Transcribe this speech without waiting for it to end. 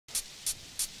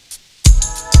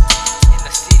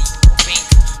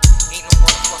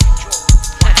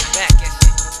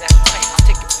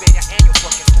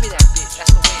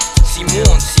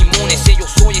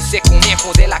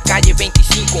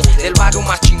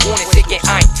chingones sé que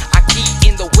hay aquí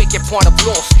in the wicked part of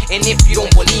Los. And if you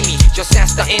don't believe me, just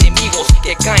ask the enemigos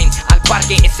que caen al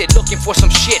parque and say looking for some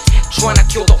shit, trying to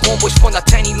kill the homeboys from the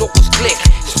tiny locals click,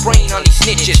 spraying on these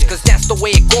snitches, cause that's the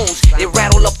way it goes. They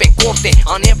rattle up and corte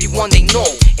on everyone they know.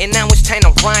 And now it's time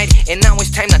to ride, and now it's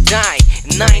time to die.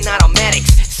 9 automatics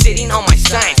sitting on my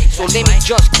side, so let me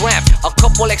just grab a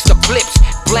couple extra clips,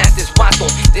 blast this vato,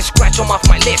 then scratch them off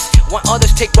my list. While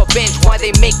others take revenge, why they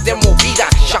make their movida,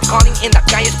 shacaling in the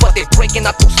calles but they breaking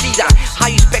la torcida. How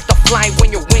you expect to fly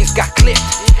when your wings got clipped?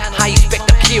 How you expect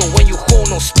to kill when you hold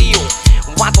no steel?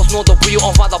 Vatos know the real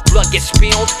of how the blood gets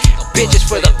spilled. Bitches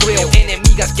for the thrill,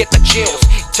 enemigas get the chills.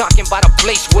 Talking about a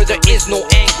place where there is no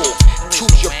angle.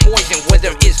 Choose your poison where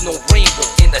there is no rainbow.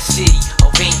 In the city of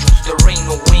angels, there ain't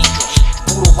no angels.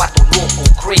 Puro vato loco,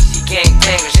 crazy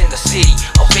gangbangers. In the city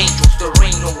of angels, there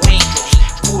ain't no angels.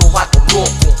 Puro vato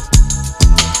loco.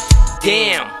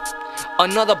 Damn,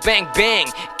 another bang bang,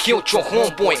 killed your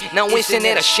homeboy. Now isn't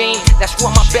it a shame? That's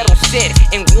what my battle said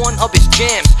in one of his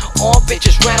jams. All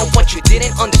bitches rattle what you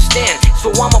didn't understand,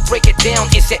 so I'ma break it down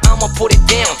and say I'ma put it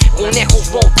down. Conejo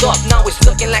rolled up, now it's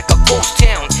looking like a ghost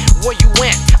town. Where you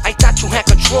at? I thought you had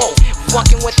control.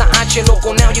 Fucking with the H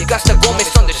loco, now you got to go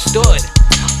misunderstood.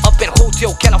 Up in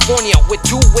Hotel California with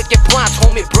 2 wicked plots,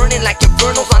 homie, burning like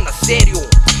infernos on the serio.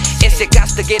 Ese got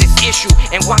to get his issue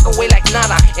and walk away like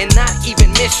nada and not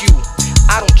even miss you.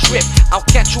 I don't trip, I'll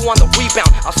catch you on the rebound.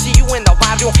 I'll see you in the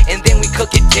barrio and then we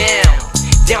cook it down.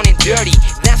 Down and dirty,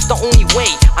 that's the only way.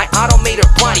 I automate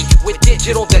her body with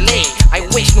digital delay. I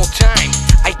waste no time,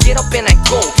 I get up and I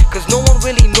go, cause no one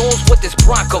really knows what this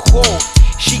bra could hold.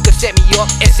 She could set me up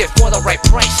and set for the right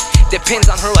price. Depends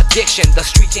on her addiction, the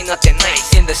streets ain't nothing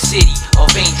nice. In the city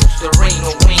of angels, there ain't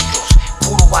no angels.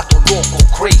 Puro vato loco,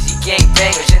 crazy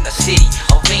gangbangers. In the city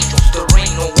of angels, there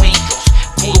ain't no angels.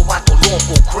 Puro vato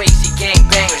loco, crazy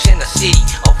gangbangers. In the city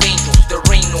of angels, there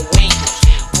ain't no angels.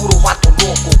 Puro vato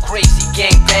loco, crazy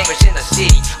gangbangers. In the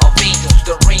city of angels,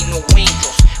 there ain't no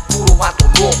angels. Puro vato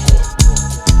loco.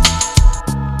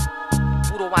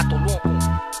 Puro vato loco.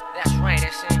 That's right,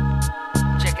 that's it.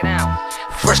 Check it out.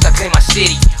 First I claim my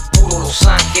city, puro Los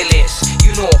Angeles.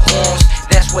 You know Holmes,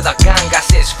 that's where the gangas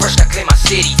is. First I claim my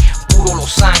city, puro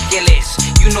Los Angeles.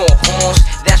 You know Holmes,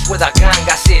 that's where the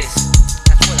gangas is.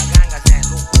 That's where the gangas at,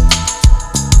 loco.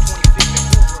 25th and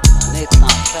Hoover. Neta,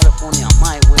 California,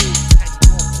 my way.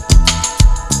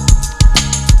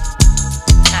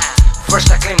 First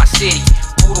I claim my city,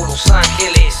 puro Los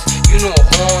Angeles. You know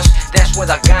Holmes, that's where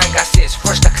the gangas is.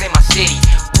 First I claim my city,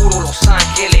 puro Los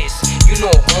Angeles. You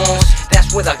know Holmes,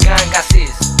 that's where the gangas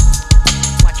is.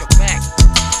 Watch your back when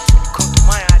you come to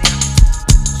my area.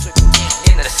 Soy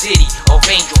Conejo. In the city of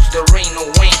angels, there ain't no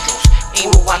angels.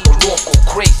 Puro vato loco,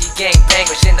 crazy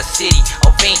gangbangers. In the city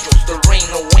of angels, there ain't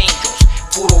no angels.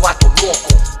 Puro vato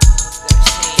loco.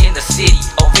 In the city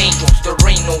of angels, there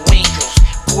ain't no angels.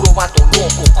 Puro vato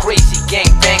loco, crazy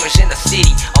gangbangers. In the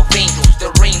city of angels,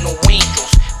 there ain't no angels.